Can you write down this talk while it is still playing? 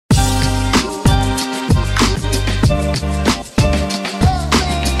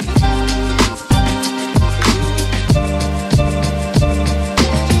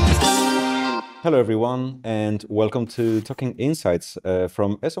Hello, everyone, and welcome to Talking Insights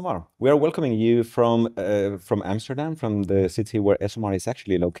from SMR. We are welcoming you from Amsterdam, from the city where SMR is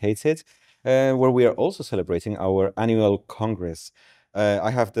actually located, where we are also celebrating our annual Congress.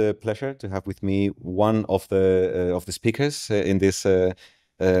 I have the pleasure to have with me one of the speakers in this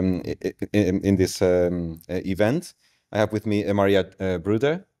event. I have with me Maria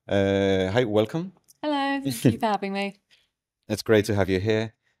Bruder. Hi, welcome. Hello, thank you for having me. It's great to have you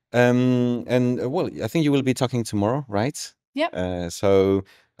here. Well, I think you will be talking tomorrow, right? Yep. We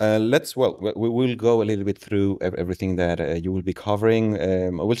will go a little bit through everything that you will be covering.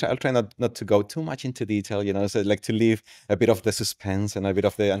 I'll try not to go too much into detail, so like to leave a bit of the suspense and a bit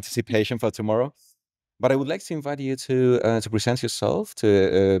of the anticipation for tomorrow. But I would like to invite you to present yourself,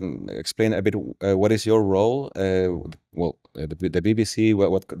 to explain a bit what is your role, the BBC,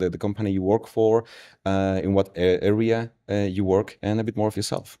 what the company you work for, in what area you work, and a bit more of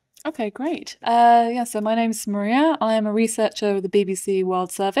yourself. Okay, great. So my name's Maria. I am a researcher with the BBC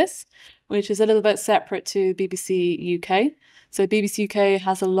World Service, which is a little bit separate to BBC UK. So BBC UK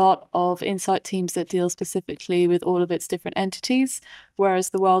has a lot of insight teams that deal specifically with all of its different entities, whereas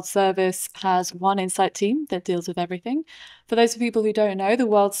the World Service has one insight team that deals with everything. For those people who don't know, the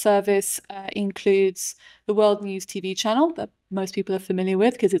World Service includes the World News TV channel that most people are familiar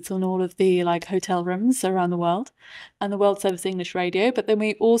with because it's on all of the hotel rooms around the world, and the World Service English Radio. But then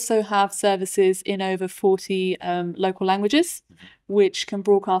we also have services in over 40 local languages, which can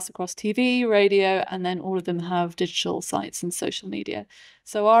broadcast across TV, radio, and then all of them have digital sites and social media.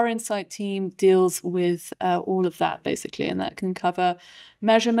 So our insight team deals with all of that basically, and that can cover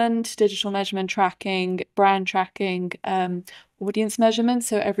measurement, digital measurement tracking, brand tracking, audience measurement.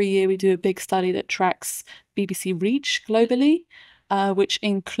 So every year we do a big study that tracks BBC reach globally, which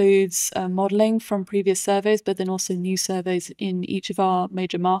includes modeling from previous surveys, but then also new surveys in each of our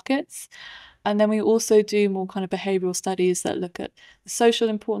major markets. And then we also do more kind of behavioral studies that look at the social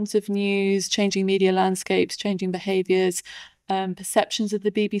importance of news, changing media landscapes, changing behaviors, perceptions of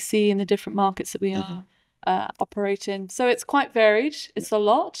the BBC in the different markets that we are operate in. So it's quite varied. It's a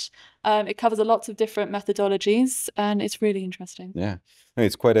lot. It covers a lots of different methodologies, and it's really interesting. Yeah,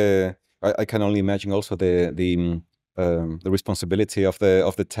 it's quite a. I can only imagine also the responsibility of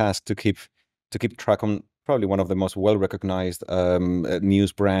the task to keep track on probably one of the most well recognized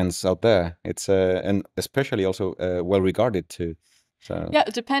news brands out there. It's and especially also well regarded too. So yeah,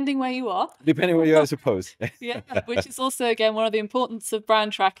 depending where you are. Depending where you are, I suppose. Yeah, which is also again one of the importance of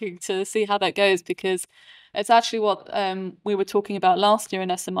brand tracking to see how that goes, because it's actually what we were talking about last year in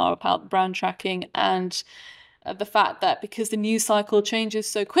SMR about brand tracking and the fact that because the news cycle changes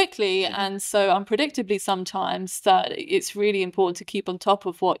so quickly and so unpredictably sometimes, that it's really important to keep on top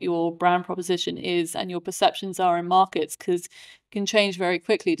of what your brand proposition is and your perceptions are in markets, because it can change very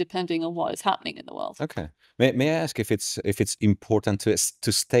quickly depending on what is happening in the world. Okay. May I ask if it's important to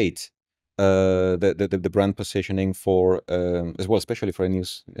state the brand positioning for as well, especially for a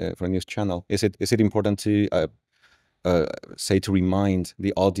news channel? Is it important to say, to remind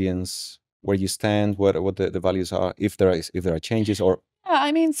the audience where you stand, what the values are, if there are changes, or Yeah,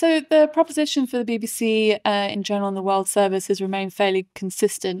 I mean, so the proposition for the BBC in general and the World Service has remained fairly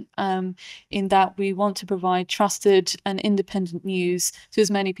consistent in that we want to provide trusted and independent news to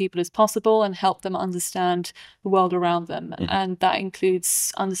as many people as possible and help them understand the world around them. And that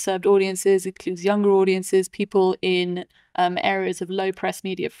includes underserved audiences, includes younger audiences, people in areas of low press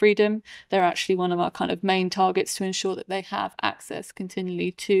media freedom. They're actually one of our kind of main targets to ensure that they have access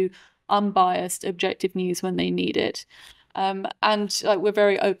continually to unbiased, objective news when they need it. And we're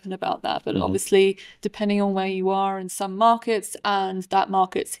very open about that, but obviously depending on where you are in some markets and that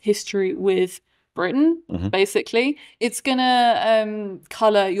market's history with Britain, basically, it's gonna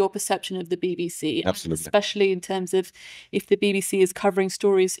color your perception of the BBC. Absolutely. Especially in terms of if the BBC is covering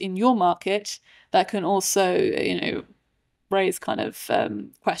stories in your market, that can also, raise kind of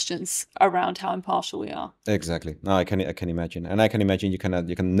questions around how impartial we are. Exactly. No, I can imagine, and I can imagine you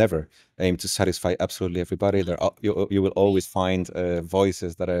can never aim to satisfy absolutely everybody. You will always find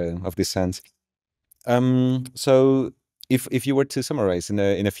voices that are of dissent. So if you were to summarize in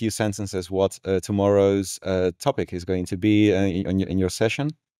a few sentences what tomorrow's topic is going to be in your session.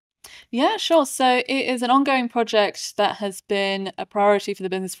 Yeah, sure. So it is an ongoing project that has been a priority for the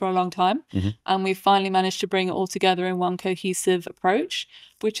business for a long time. And we've finally managed to bring it all together in one cohesive approach,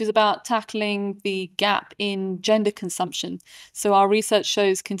 which is about tackling the gap in gender consumption. So our research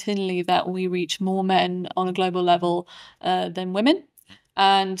shows continually that we reach more men on a global level than women.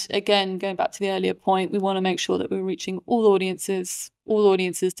 And again, going back to the earlier point, we want to make sure that we're reaching all audiences. All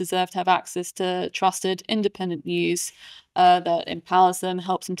audiences deserve to have access to trusted, independent news that empowers them,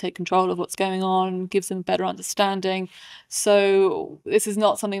 helps them take control of what's going on, gives them a better understanding. So this is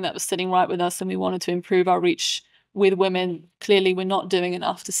not something that was sitting right with us, and we wanted to improve our reach with women. Clearly, we're not doing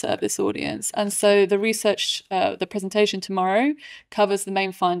enough to serve this audience. And so the research, the presentation tomorrow covers the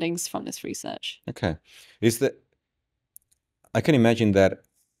main findings from this research. Okay. I can imagine that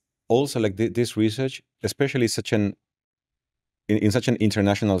also like this research, especially in such an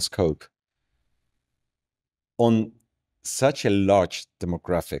international scope, on such a large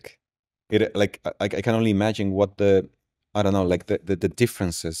demographic, it like I can only imagine what I don't know, like the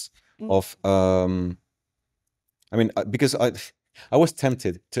differences of I mean, because I was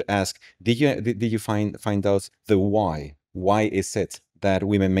tempted to ask, did you find out the why? Why is it that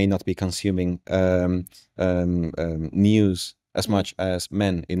women may not be consuming news as much as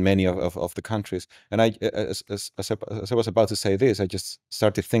men in many of the countries? And as I was about to say this, I just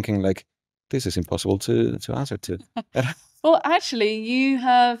started thinking like, this is impossible to answer to. Well, actually, you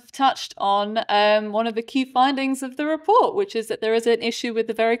have touched on one of the key findings of the report, which is that there is an issue with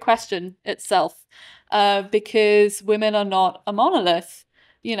the very question itself, because women are not a monolith.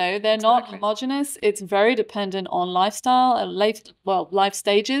 You know, they're not homogenous. It's very dependent on lifestyle and life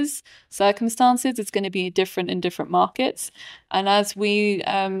stages, circumstances. It's going to be different in different markets. And as we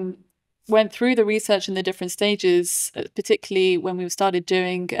went through the research in the different stages, particularly when we started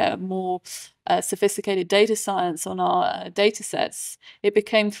doing more sophisticated data science on our data sets, it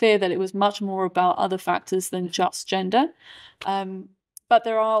became clear that it was much more about other factors than just gender. But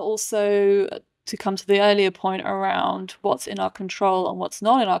there are also, to come to the earlier point around what's in our control and what's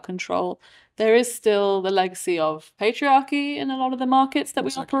not in our control, there is still the legacy of patriarchy in a lot of the markets that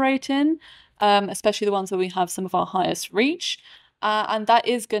we operate in, especially the ones where we have some of our highest reach. And that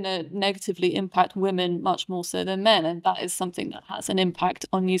is going to negatively impact women much more so than men. And that is something that has an impact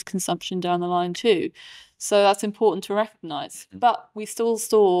on news consumption down the line too. So that's important to recognize. But we still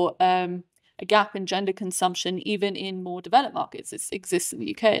saw a gap in gender consumption even in more developed markets. It exists in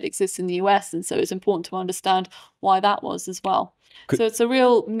the UK, it exists in the US. And so it's important to understand why that was as well. So it's a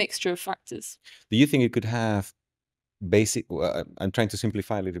real mixture of factors. Do you think it could have I'm trying to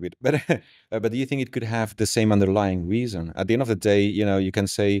simplify a little bit, but do you think it could have the same underlying reason? At the end of the day, you know, you can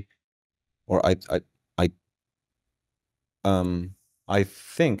say, or I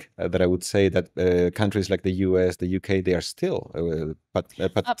think that I would say that countries like the US, the UK, they are still, but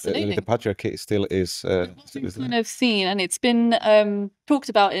the patriarchy still is. Kind of seen, and it's been talked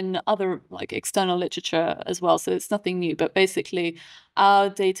about in other like external literature as well. So it's nothing new, but basically, our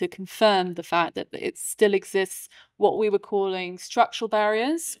data confirmed the fact that it still exists what we were calling structural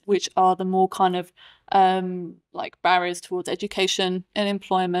barriers, which are the more kind of like barriers towards education and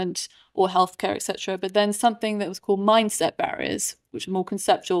employment or healthcare, etc. But then something that was called mindset barriers, which are more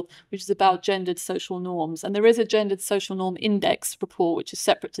conceptual, which is about gendered social norms. And there is a gendered social norm index report, which is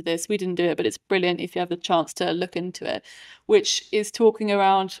separate to this. We didn't do it, but it's brilliant if you have the chance to look into it, which is talking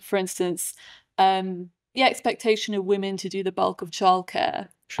around, for instance, the expectation of women to do the bulk of childcare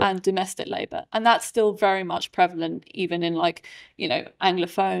and domestic labor. And that's still very much prevalent, even in like, you know,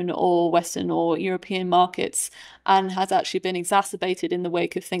 Anglophone or Western or European markets, and has actually been exacerbated in the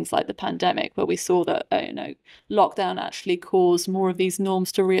wake of things like the pandemic, where we saw that, you know, lockdown actually caused more of these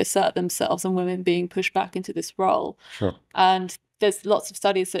norms to reassert themselves and women being pushed back into this role. And there's lots of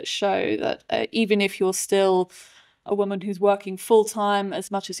studies that show that even if you're still a woman who's working full-time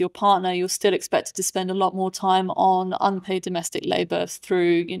as much as your partner, you're still expected to spend a lot more time on unpaid domestic labor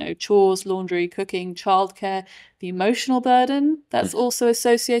through, you know, chores, laundry, cooking, childcare, the emotional burden that's also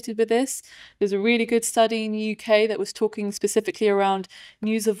associated with this. There's a really good study in the UK that was talking specifically around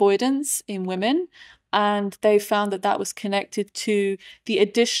news avoidance in women. And they found that that was connected to the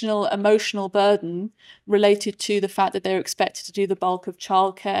additional emotional burden related to the fact that they're expected to do the bulk of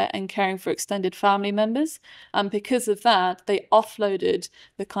childcare and caring for extended family members. And because of that, they offloaded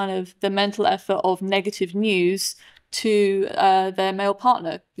the kind of the mental effort of negative news to their male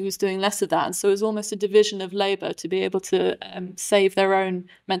partner, who was doing less of that. And so it was almost a division of labor to be able to save their own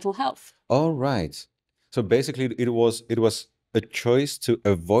mental health. All right. So basically, it was a choice to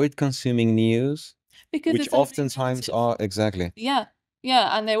avoid consuming news. Because which oftentimes are exactly. Yeah.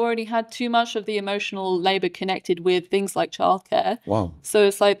 And they already had too much of the emotional labor connected with things like childcare. Wow. So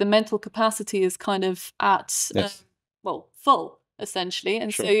it's like the mental capacity is kind of at, full, essentially.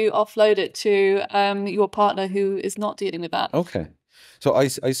 And so you offload it to your partner who is not dealing with that. Okay. So I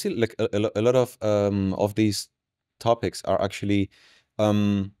see like a lot of these topics are actually,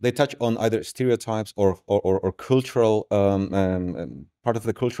 they touch on either stereotypes or cultural part of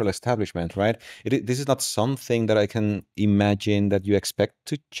the cultural establishment, right? This is not something that I can imagine that you expect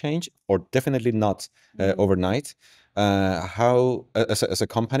to change, or definitely not overnight. How, as a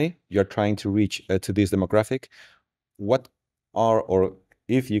company, you're trying to reach to this demographic, what are, or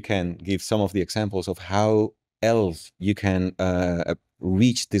if you can give some of the examples of how else you can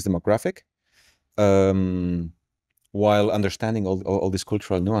reach this demographic, while understanding all these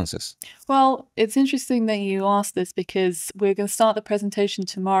cultural nuances? Well, it's interesting that you asked this because we're going to start the presentation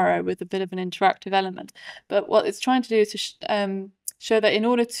tomorrow with a bit of an interactive element. But what it's trying to do is to show that in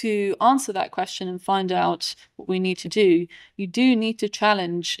order to answer that question and find out what we need to do, you do need to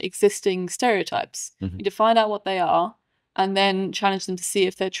challenge existing stereotypes. You need to find out what they are and then challenge them to see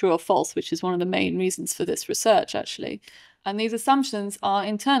if they're true or false, which is one of the main reasons for this research, actually. And these assumptions are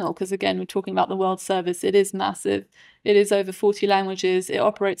internal because, again, we're talking about the World Service. It is massive. It is over 40 languages. It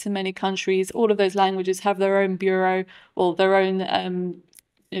operates in many countries. All of those languages have their own bureau or their own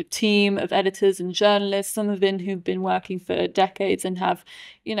team of editors and journalists, some of them who've been working for decades and have,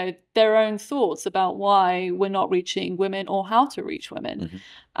 their own thoughts about why we're not reaching women or how to reach women.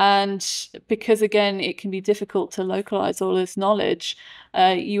 And because, again, it can be difficult to localize all this knowledge,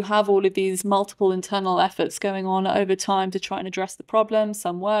 you have all of these multiple internal efforts going on over time to try and address the problem.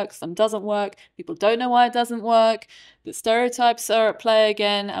 Some work, some doesn't work. People don't know why it doesn't work. The stereotypes are at play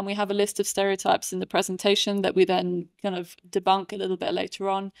again, and we have a list of stereotypes in the presentation that we then kind of debunk a little bit later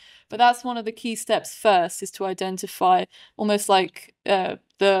on. But that's one of the key steps first, is to identify almost like the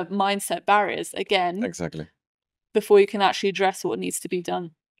mindset barriers again. Exactly. Before you can actually address what needs to be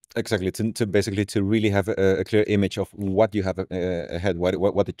done. Exactly, to basically to really have a clear image of what you have ahead,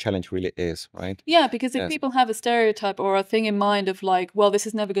 what the challenge really is, right? Yeah, because if people have a stereotype or a thing in mind of like, well, this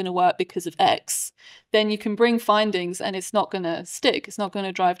is never going to work because of X, then you can bring findings and it's not going to stick. It's not going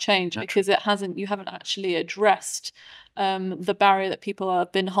to drive change because you haven't actually addressed the barrier that people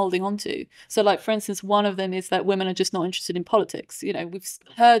have been holding on to. So like, for instance, one of them is that women are just not interested in politics. We've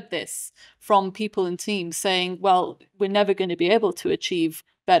heard this from people in teams saying, well, we're never going to be able to achieve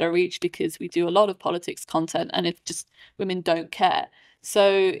better reach because we do a lot of politics content and if just women don't care.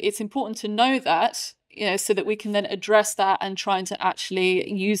 So it's important to know that, so that we can then address that and trying to actually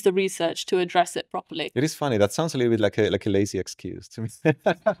use the research to address it properly. It is funny. That sounds a little bit like a lazy excuse to me.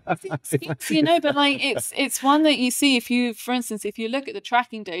 But like it's one that you see if you, for instance, if you look at the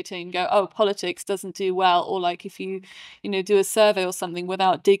tracking data and go, oh, politics doesn't do well, or like if you do a survey or something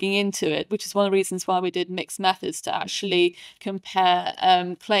without digging into it, which is one of the reasons why we did mixed methods to actually compare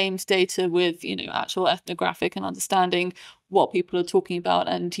claims data with actual ethnographic and understanding what people are talking about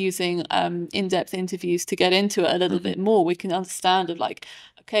and using in-depth interviews to get into it a little bit more. We can understand of like,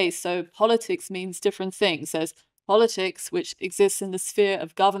 okay, so politics means different things. There's politics which exists in the sphere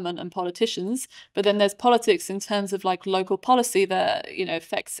of government and politicians, but then there's politics in terms of like local policy that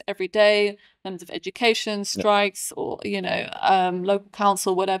affects every day in terms of education, strikes, or local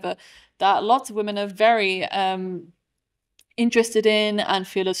council, whatever, that lots of women are very interested in and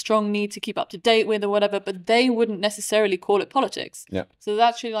feel a strong need to keep up to date with or whatever, but they wouldn't necessarily call it politics. So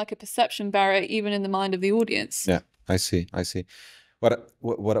that's actually like a perception barrier even in the mind of the audience. I see.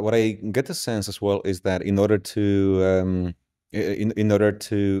 What I get the sense as well is that in order to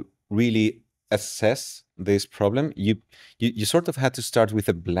really assess this problem, you sort of had to start with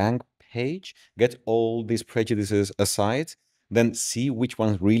a blank page, get all these prejudices aside, then see which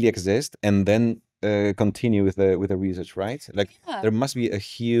ones really exist, and then continue with the research, right? Like there must be a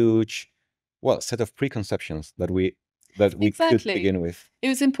huge, set of preconceptions that we could begin with. It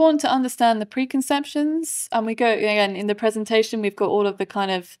was important to understand the preconceptions, and we go again in the presentation. We've got all of the kind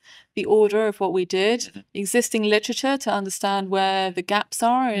of the order of what we did, existing literature to understand where the gaps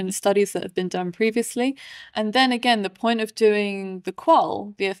are in studies that have been done previously, and then again the point of doing the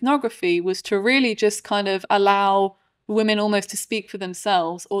qual, the ethnography, was to really just kind of allow women almost to speak for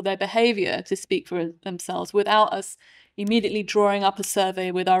themselves or their behavior to speak for themselves without us immediately drawing up a survey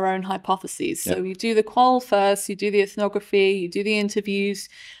with our own hypotheses. So you do the qual first, you do the ethnography, you do the interviews,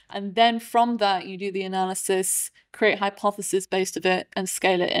 and then from that you do the analysis, create hypothesis based of it, and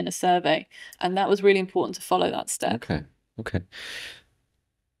scale it in a survey. And that was really important to follow that step. Okay.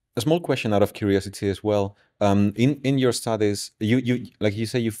 A small question out of curiosity as well. In your studies, you like you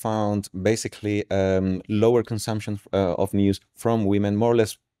say, you found basically lower consumption of news from women, more or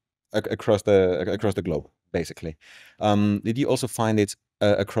less across the globe, basically. Did you also find it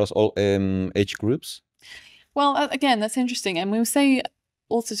across all age groups? Well, again, that's interesting, and we will say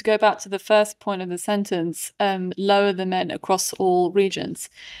also, to go back to the first point of the sentence, lower the men across all regions.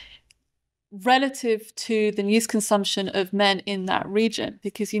 relative to the news consumption of men in that region,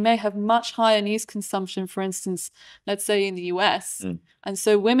 because you may have much higher news consumption, for instance, let's say in the US. And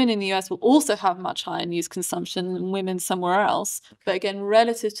so women in the US will also have much higher news consumption than women somewhere else. But again,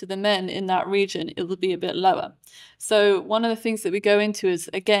 relative to the men in that region, it will be a bit lower. So one of the things that we go into is,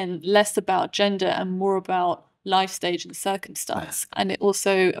 again, less about gender and more about life stage and circumstance. And it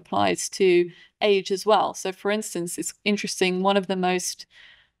also applies to age as well. So for instance, it's interesting, one of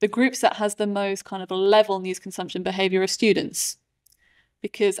the groups that has the most kind of level news consumption behavior are students,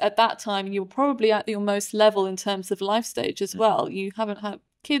 because at that time you're probably at your most level in terms of life stage as well. You haven't had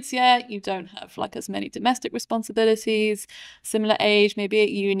kids yet, you don't have like as many domestic responsibilities, similar age, maybe at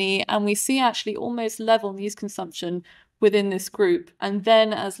uni, and we see actually almost level news consumption within this group. And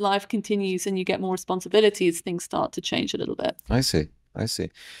then as life continues and you get more responsibilities, things start to change a little bit. I see.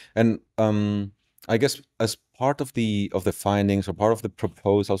 And I guess as part of the findings or part of the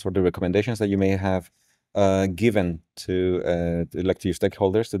proposals or the recommendations that you may have given to like to your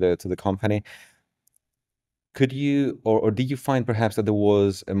stakeholders, to the company, could you or did you find perhaps that there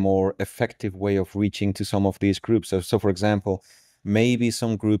was a more effective way of reaching to some of these groups? So for example, maybe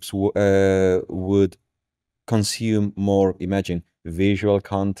some groups would consume more, imagine, visual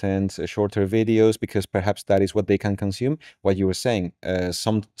content, shorter videos, because perhaps that is what they can consume. What you were saying, uh,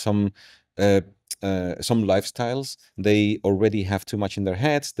 some lifestyles, they already have too much in their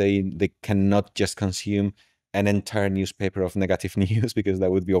heads. They cannot just consume an entire newspaper of negative news because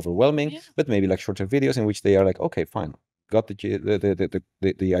that would be overwhelming. But maybe like shorter videos in which they are like, okay, fine, got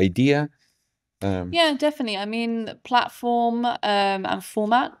the idea. Yeah, definitely. I mean, platform and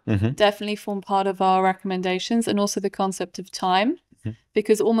format definitely form part of our recommendations, and also the concept of time,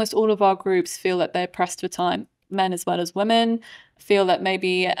 because almost all of our groups feel that they're pressed for time, men as well as women, feel that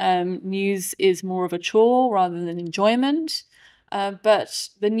maybe news is more of a chore rather than enjoyment. But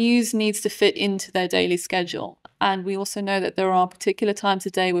the news needs to fit into their daily schedule. And we also know that there are particular times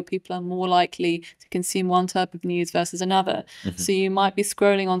of day where people are more likely to consume one type of news versus another. So you might be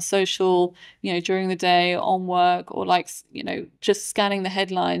scrolling on social, during the day, on work, or like, just scanning the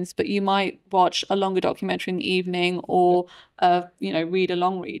headlines, but you might watch a longer documentary in the evening or, read a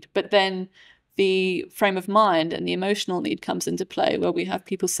long read. But then the frame of mind and the emotional need comes into play, where we have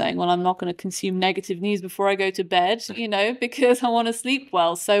people saying, well, I'm not going to consume negative news before I go to bed, because I want to sleep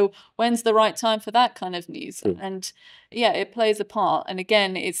well. So when's the right time for that kind of news? And yeah, it plays a part. And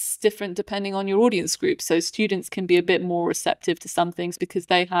again, it's different depending on your audience group. So students can be a bit more receptive to some things because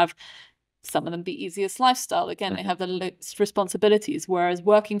they have, some of them, the easiest lifestyle. Again, they have the least responsibilities, whereas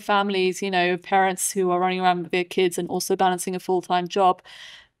working families, parents who are running around with their kids and also balancing a full-time job,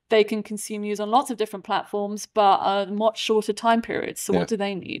 they can consume news on lots of different platforms, but much shorter time periods. So what do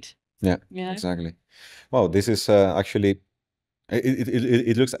they need? Yeah, exactly. Well, this is actually,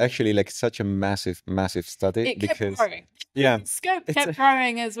 it looks actually like such a massive study. It kept growing. Yeah, scope kept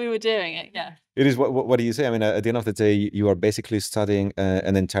growing as we were doing it. Yeah. It is. What do you say? I mean, at the end of the day, you are basically studying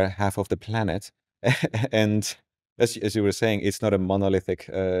an entire half of the planet, and as you were saying, it's not a monolithic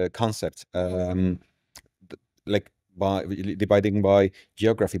concept. Like by dividing by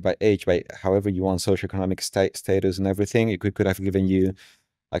geography, by age, by however you want, socioeconomic status and everything, it could have given you,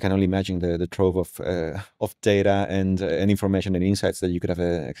 I can only imagine the trove of data and information and insights that you could have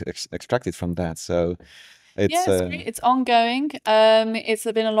extracted from that. So it's great. It's ongoing. It's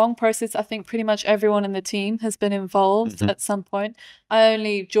been a long process. I think pretty much everyone in the team has been involved at some point. I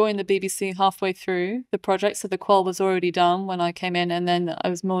only joined the BBC halfway through the project, so the qual was already done when I came in, and then I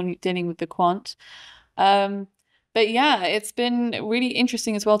was more dealing with the quant. But yeah, it's been really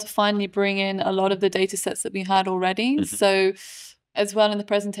interesting as well to finally bring in a lot of the data sets that we had already. So as well, in the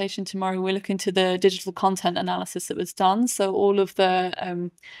presentation tomorrow, we're looking to the digital content analysis that was done. So all of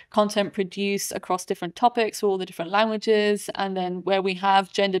the content produced across different topics, all the different languages, and then where we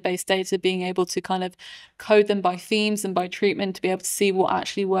have gender-based data, being able to kind of code them by themes and by treatment to be able to see what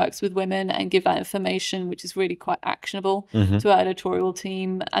actually works with women and give that information, which is really quite actionable to our editorial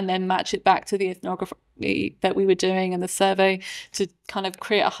team, and then match it back to the ethnography that we were doing and the survey to kind of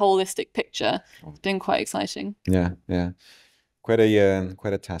create a holistic picture. It's been quite exciting. Yeah. Quite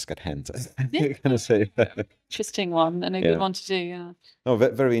a task at hand. I'm gonna say that. Interesting one and a good one to do. Yeah. No,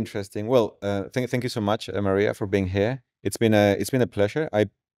 very interesting. Well, thank you so much, Maria, for being here. It's been a pleasure. I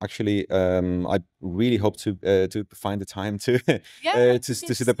actually I really hope to find the time to to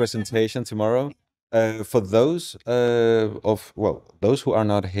see the presentation tomorrow. For those those who are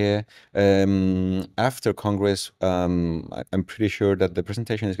not here after Congress, I'm pretty sure that the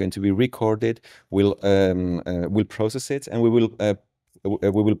presentation is going to be recorded. We'll process it, and we will we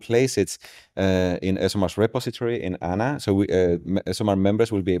will place it in SMR's repository in ANA, so SMR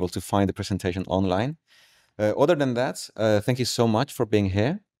members will be able to find the presentation online. Other than that, thank you so much for being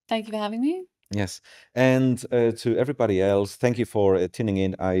here. Thank you for having me. Yes, and to everybody else, thank you for tuning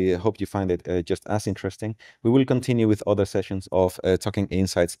in. I hope you find it just as interesting. We will continue with other sessions of Talking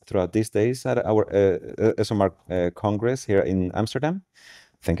Insights throughout these days at our SMR Congress here in Amsterdam.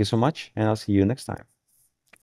 Thank you so much, and I'll see you next time.